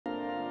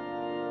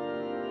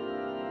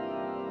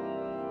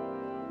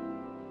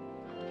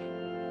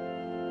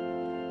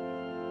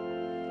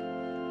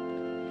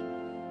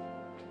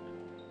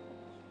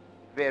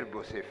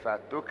Verbo si è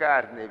fatto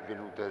carne, è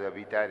venuto ad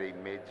abitare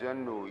in mezzo a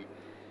noi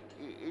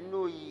e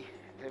noi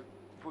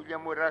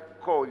vogliamo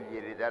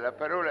raccogliere dalla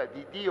parola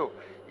di Dio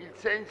il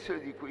senso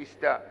di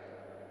questa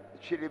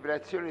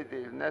celebrazione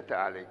del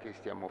Natale che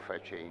stiamo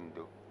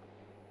facendo.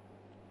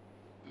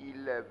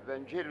 Il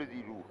Vangelo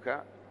di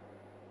Luca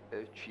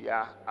ci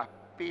ha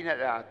appena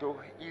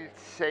dato il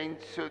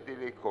senso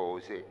delle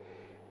cose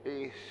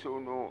e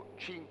sono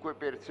 5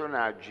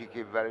 personaggi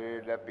che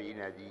vale la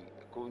pena di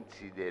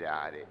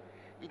considerare.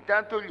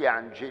 Intanto gli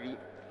angeli,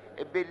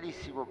 è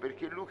bellissimo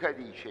perché Luca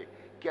dice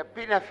che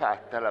appena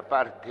fatta la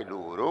parte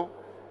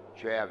loro,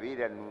 cioè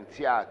aver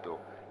annunziato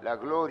la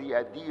gloria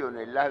a Dio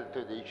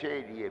nell'alto dei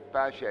cieli e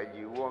pace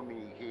agli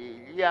uomini che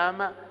Egli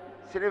ama,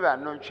 se ne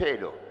vanno in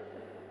cielo,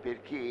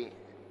 perché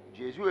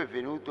Gesù è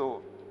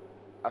venuto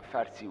a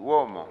farsi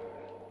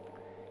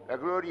uomo. La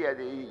gloria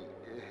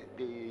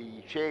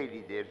dei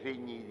cieli, dei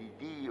regni di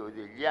Dio,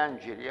 degli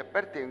angeli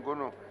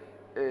appartengono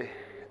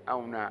a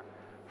una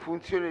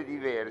funzione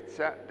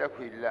diversa da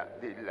quella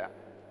della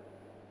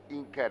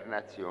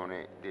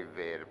incarnazione del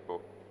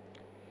Verbo.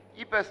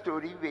 I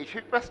pastori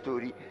invece,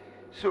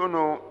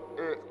 sono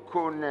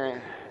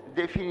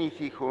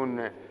definiti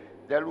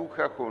da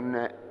Luca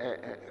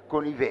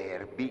con i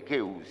verbi che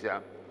usa.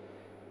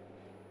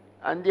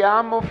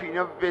 Andiamo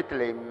fino a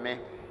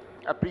Betlemme,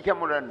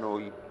 applichiamolo a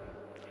noi.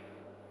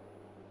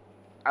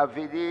 A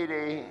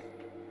vedere,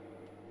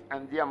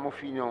 andiamo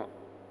fino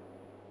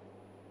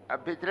a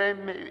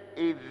Betlemme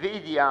e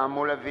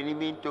vediamo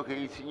l'avvenimento che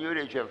il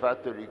Signore ci ha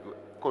fatto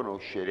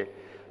riconoscere.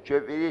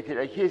 Cioè, vedete,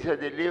 la Chiesa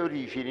delle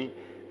origini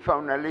fa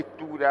una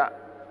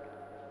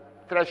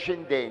lettura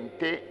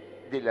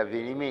trascendente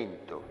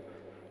dell'avvenimento.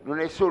 Non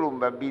è solo un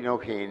bambino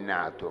che è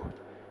nato,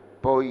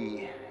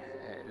 poi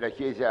la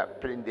Chiesa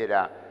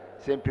prenderà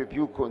sempre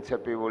più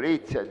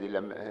consapevolezza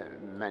della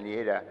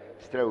maniera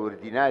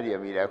straordinaria,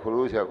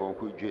 miracolosa con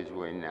cui Gesù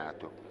è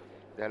nato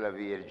dalla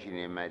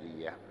Vergine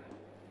Maria,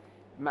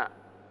 ma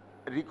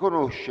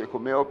riconosce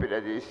come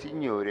opera del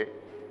Signore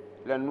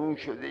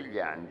l'annuncio degli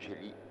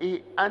angeli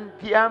e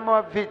andiamo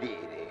a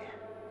vedere.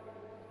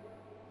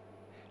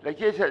 La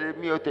Chiesa del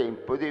mio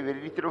tempo deve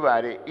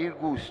ritrovare il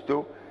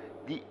gusto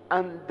di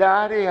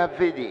andare a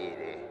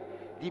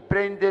vedere, di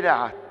prendere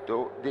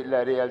atto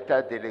della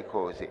realtà delle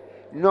cose.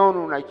 Non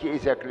una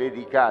chiesa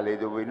clericale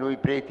dove noi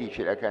preti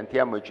ce la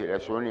cantiamo e ce la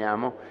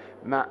suoniamo,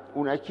 ma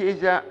una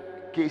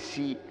chiesa che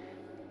si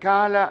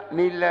cala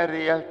nella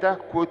realtà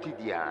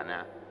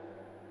quotidiana,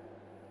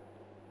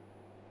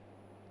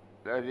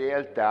 la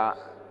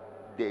realtà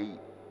dei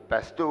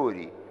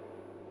pastori,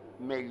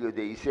 meglio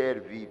dei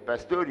servi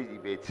pastori di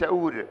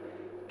Bezzaur,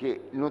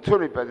 che non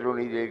sono i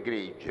padroni del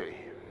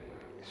gregge,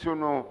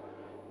 sono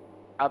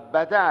a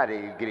badare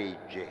il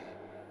gregge,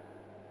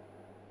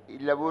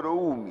 il lavoro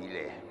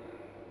umile.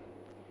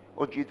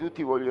 Oggi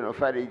tutti vogliono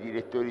fare i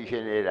direttori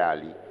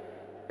generali.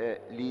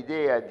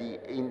 L'idea di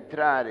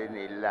entrare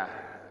nella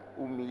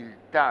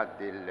umiltà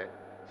del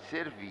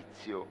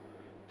servizio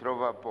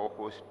trova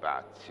poco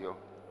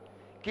spazio.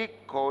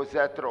 Che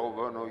cosa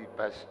trovano i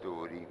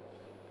pastori?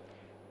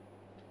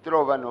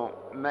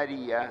 Trovano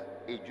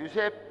Maria e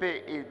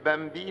Giuseppe e il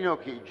bambino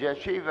che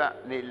giaceva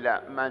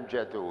nella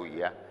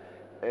mangiatoia.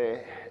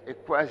 È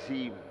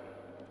quasi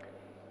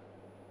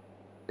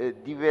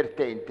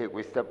divertente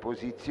questa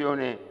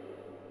posizione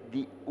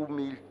di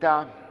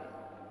umiltà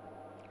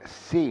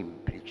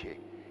semplice.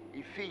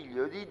 Il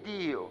Figlio di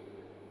Dio,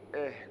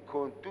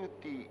 con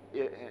tutte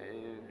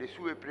le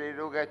sue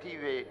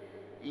prerogative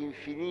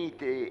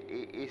infinite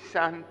e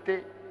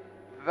sante,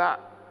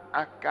 va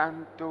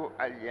accanto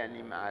agli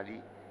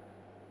animali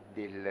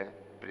del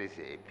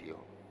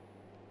presepio.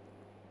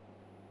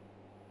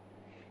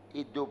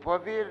 E dopo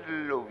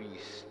averlo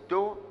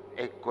visto,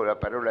 ecco la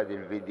parola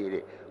del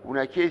vedere,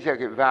 una Chiesa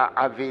che va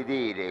a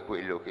vedere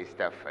quello che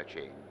sta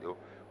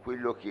facendo,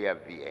 quello che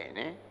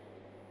avviene,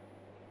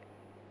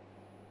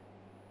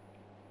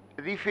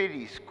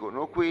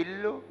 riferiscono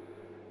quello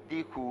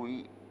di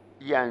cui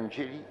gli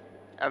angeli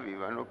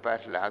avevano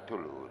parlato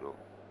loro.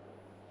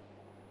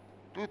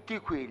 Tutti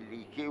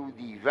quelli che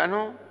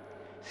udivano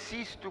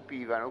si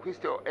stupivano.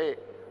 Questo è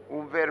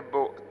un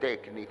verbo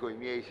tecnico, i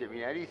miei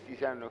seminaristi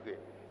sanno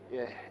che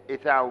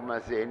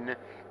etaumasen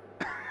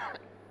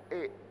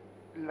è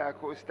la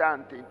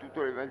costante in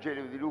tutto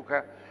l'Evangelo di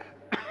Luca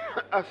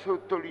a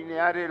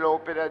sottolineare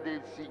l'opera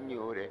del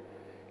Signore.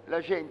 La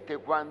gente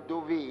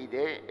quando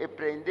vede e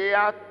prende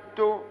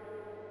atto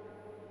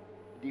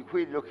di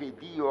quello che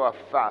Dio ha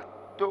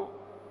fatto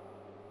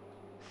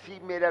si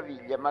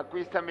meraviglia, ma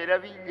questa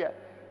meraviglia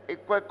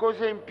è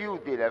qualcosa in più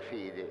della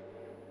fede,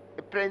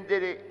 è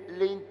prendere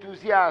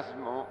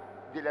l'entusiasmo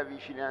della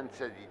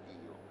vicinanza di Dio.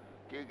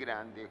 Che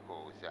grande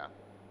cosa.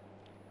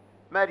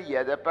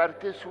 Maria da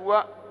parte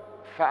sua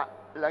fa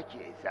la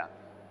Chiesa,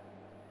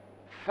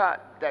 fa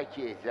da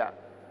Chiesa,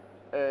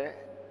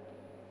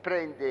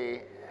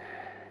 prende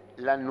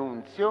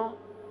l'annunzio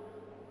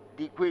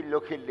di quello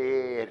che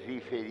le è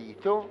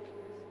riferito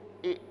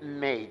e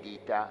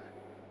medita,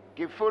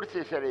 che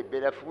forse sarebbe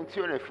la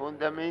funzione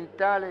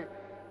fondamentale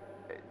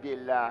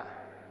della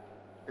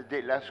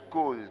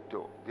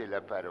dell'ascolto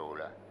della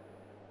parola.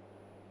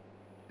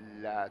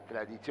 La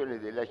tradizione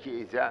della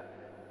Chiesa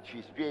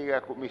ci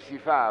spiega come si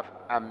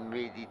fa a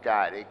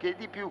meditare, che è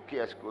di più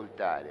che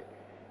ascoltare.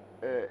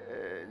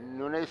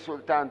 Non è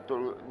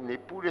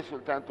neppure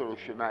soltanto lo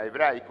Shema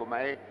ebraico, ma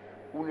è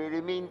un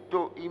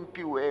elemento in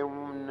più,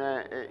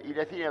 i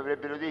latini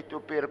avrebbero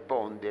detto per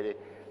pondere,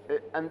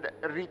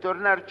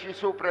 ritornarci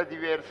sopra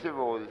diverse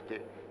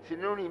volte. Se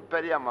non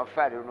impariamo a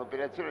fare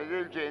un'operazione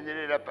del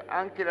genere,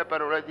 anche la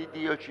parola di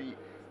Dio ci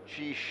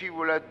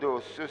scivola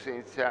addosso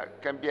senza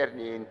cambiare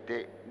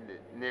niente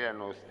nella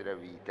nostra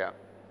vita.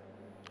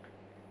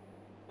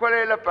 Qual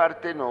è la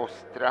parte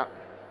nostra?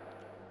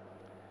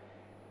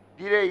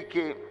 Direi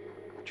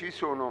che ci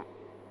sono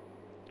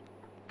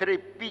 3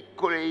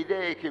 piccole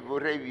idee che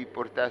vorrei vi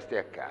portaste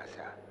a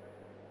casa.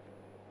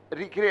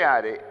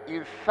 Ricreare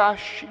il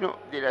fascino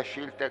della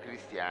scelta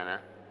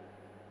cristiana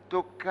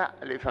tocca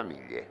alle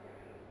famiglie.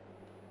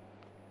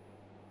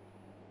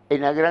 È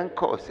una gran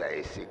cosa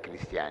essere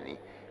cristiani,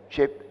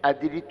 c'è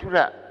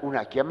addirittura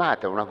una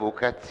chiamata, una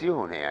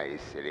vocazione a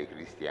essere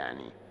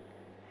cristiani.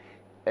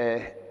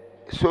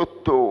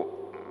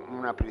 Sotto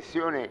una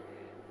pressione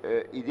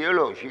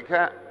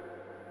ideologica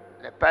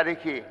pare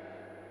che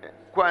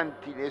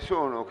quanti ne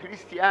sono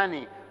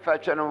cristiani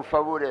facciano un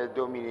favore a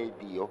Domine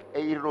Dio. È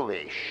il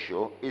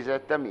rovescio,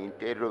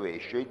 esattamente il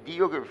rovescio. È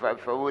Dio che fa il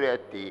favore a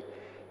te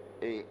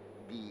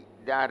di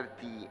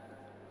darti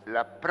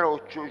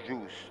l'approccio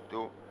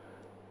giusto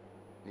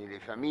nelle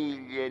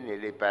famiglie,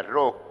 nelle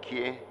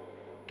parrocchie,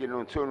 che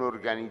non sono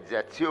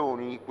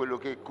organizzazioni, quello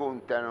che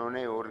conta non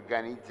è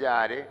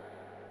organizzare,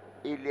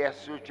 e le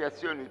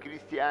associazioni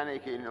cristiane,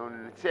 che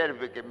non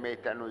serve che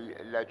mettano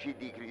la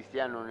CD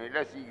cristiano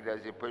nella sigla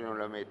se poi non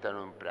la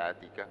mettano in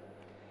pratica.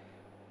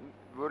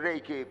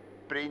 Vorrei che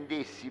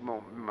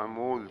prendessimo, ma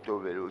molto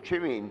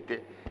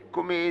velocemente,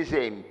 come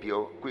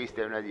esempio,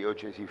 questa è una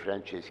diocesi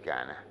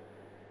francescana.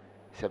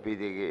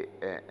 Sapete che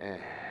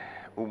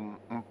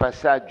un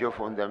passaggio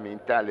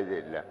fondamentale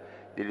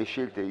delle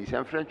scelte di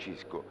San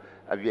Francesco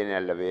avviene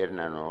alla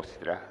Verna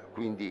Nostra,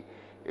 quindi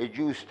è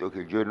giusto che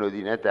il giorno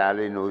di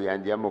Natale noi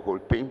andiamo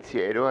col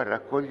pensiero a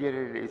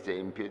raccogliere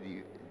l'esempio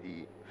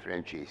di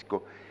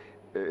Francesco.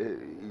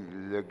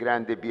 Il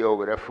grande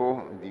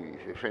biografo di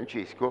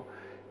Francesco,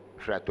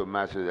 Fra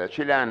Tommaso da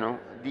Celano,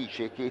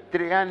 dice che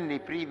 3 anni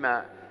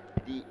prima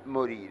di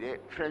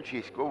morire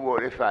Francesco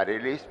vuole fare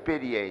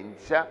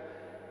l'esperienza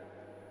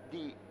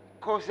di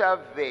cosa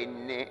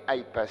avvenne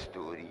ai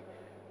pastori.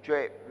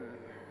 Cioè,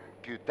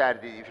 più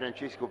tardi di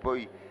Francesco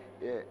poi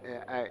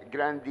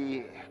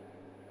grandi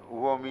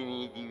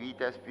uomini di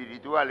vita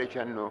spirituale ci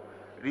hanno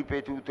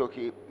ripetuto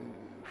che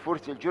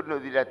forse il giorno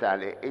di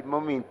Natale è il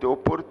momento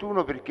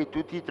opportuno perché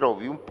tu ti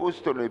trovi un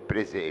posto nel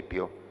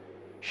presepio.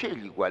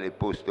 Scegli quale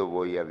posto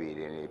vuoi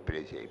avere nel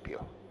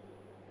presepio.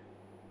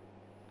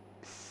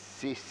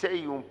 Se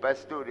sei un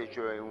pastore,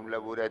 cioè un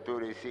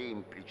lavoratore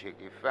semplice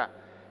che fa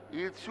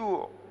il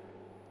suo,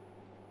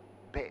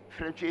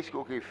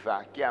 Francesco che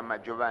fa? Chiama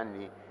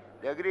Giovanni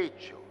da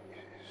Greccio,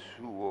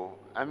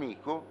 suo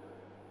amico,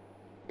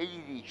 e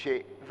gli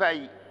dice: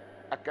 vai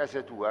a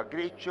casa tua a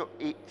Greccio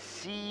e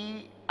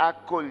sii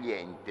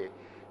accogliente.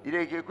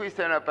 Direi che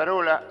questa è una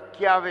parola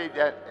chiave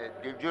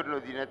del giorno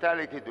di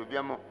Natale che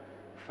dobbiamo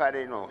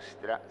fare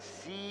nostra: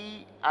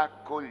 sii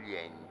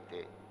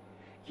accogliente.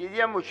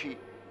 Chiediamoci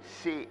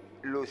se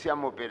lo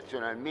siamo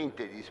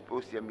personalmente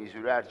disposti a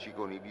misurarci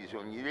con i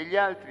bisogni degli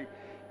altri,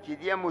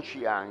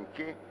 chiediamoci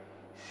anche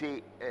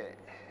se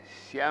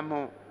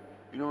siamo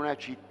in una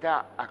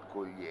città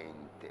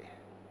accogliente,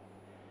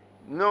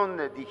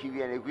 non di chi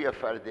viene qui a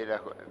fare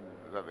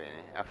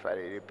a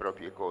fare le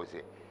proprie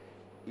cose,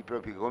 i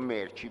propri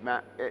commerci,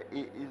 ma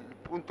il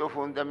punto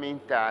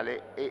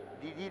fondamentale è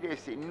di dire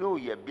se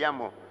noi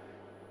abbiamo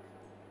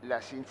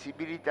la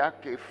sensibilità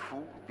che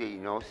fu dei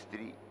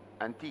nostri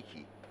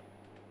antichi.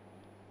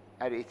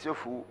 Arezzo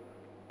fu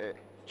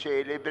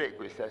celebre,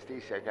 questa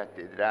stessa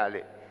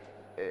cattedrale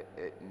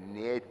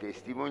ne è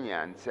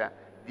testimonianza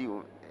di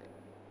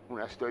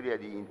una storia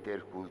di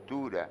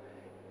intercultura,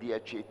 di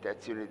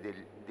accettazione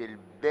del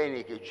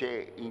bene che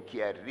c'è in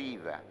chi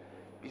arriva.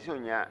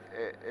 Bisogna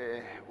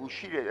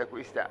uscire da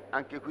questa,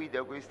 anche qui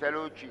da questa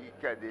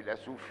logica della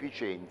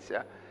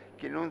sufficienza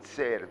che non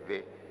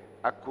serve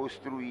a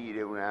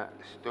costruire una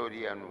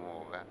storia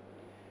nuova.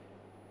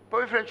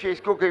 Poi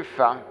Francesco che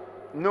fa?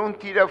 Non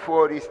tira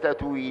fuori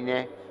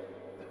statuine,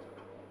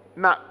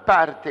 ma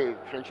parte,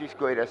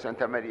 Francesco era a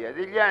Santa Maria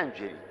degli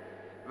Angeli,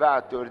 va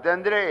a Tor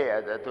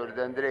d'Andrea, da Tor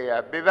d'Andrea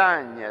a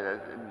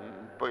Bevagna,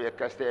 poi a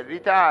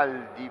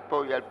Castelritaldi,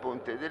 poi al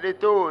Ponte delle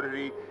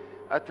Torri,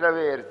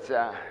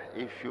 attraversa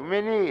il fiume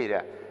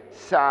Nera,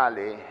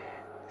 sale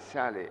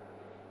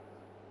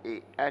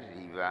e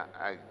arriva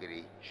a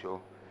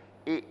Greccio.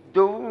 E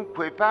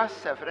dovunque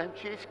passa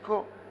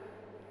Francesco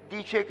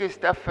dice che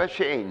sta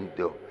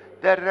facendo,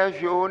 dà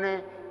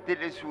ragione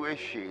delle sue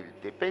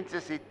scelte. Pensa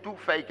se tu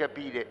fai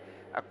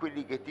capire a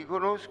quelli che ti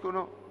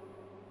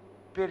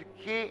conoscono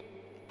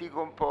perché ti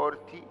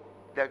comporti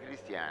da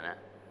cristiana,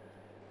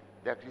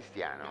 da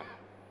cristiano.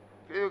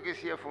 credo che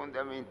sia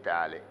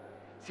fondamentale.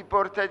 Si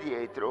porta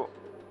dietro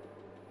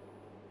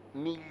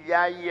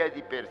migliaia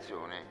di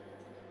persone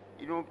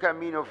in un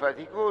cammino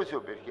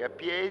faticoso, perché a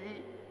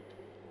piedi,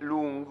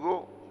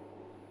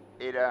 lungo,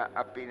 era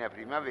appena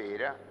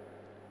primavera,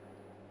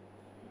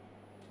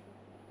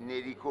 ne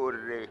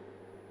ricorre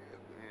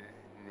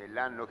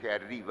nell'anno che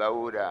arriva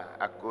ora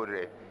a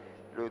correre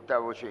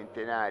l'8°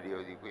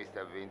 centenario di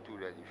questa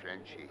avventura di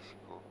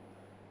Francesco.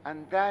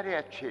 Andare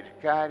a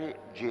cercare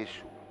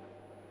Gesù.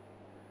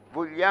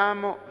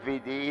 Vogliamo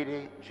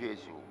vedere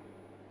Gesù.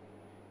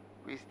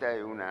 Questa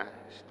è una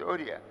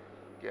storia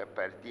che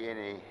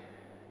appartiene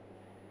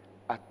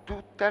a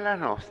tutta la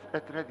nostra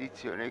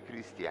tradizione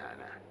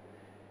cristiana.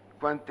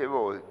 Quante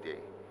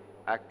volte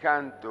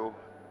accanto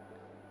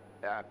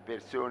a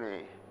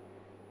persone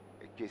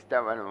che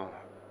stavano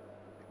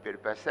per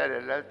passare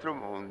all'altro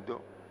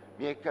mondo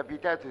mi è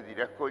capitato di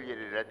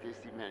raccogliere la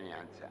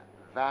testimonianza: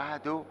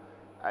 vado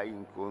a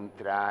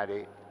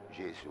incontrare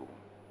Gesù.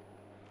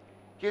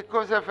 Che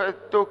cosa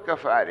tocca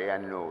fare a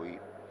noi?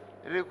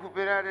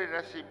 Recuperare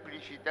la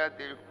semplicità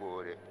del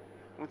cuore.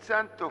 Un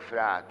santo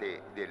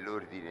frate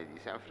dell'ordine di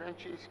San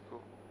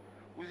Francesco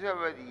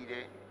usava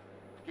dire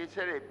che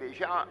sarebbe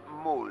già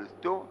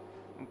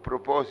molto, un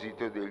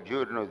proposito del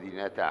giorno di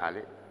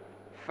Natale,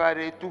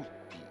 fare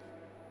tutti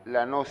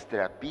la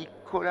nostra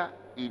piccola,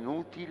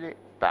 inutile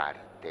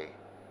parte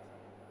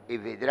e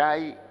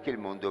vedrai che il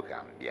mondo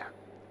cambia.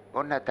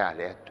 Buon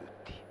Natale a tutti.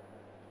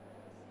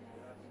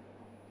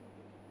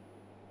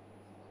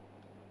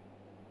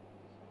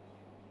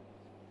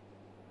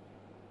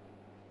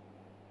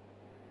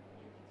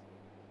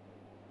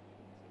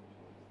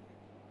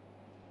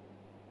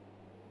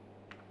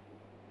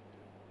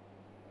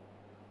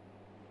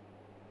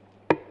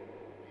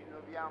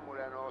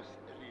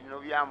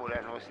 Rinnoviamo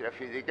la nostra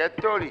fede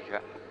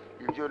cattolica.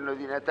 Il giorno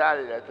di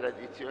Natale, la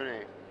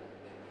tradizione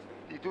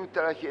di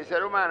tutta la Chiesa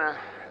romana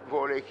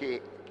vuole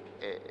che,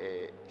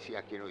 sì,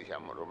 anche noi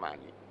siamo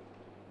romani,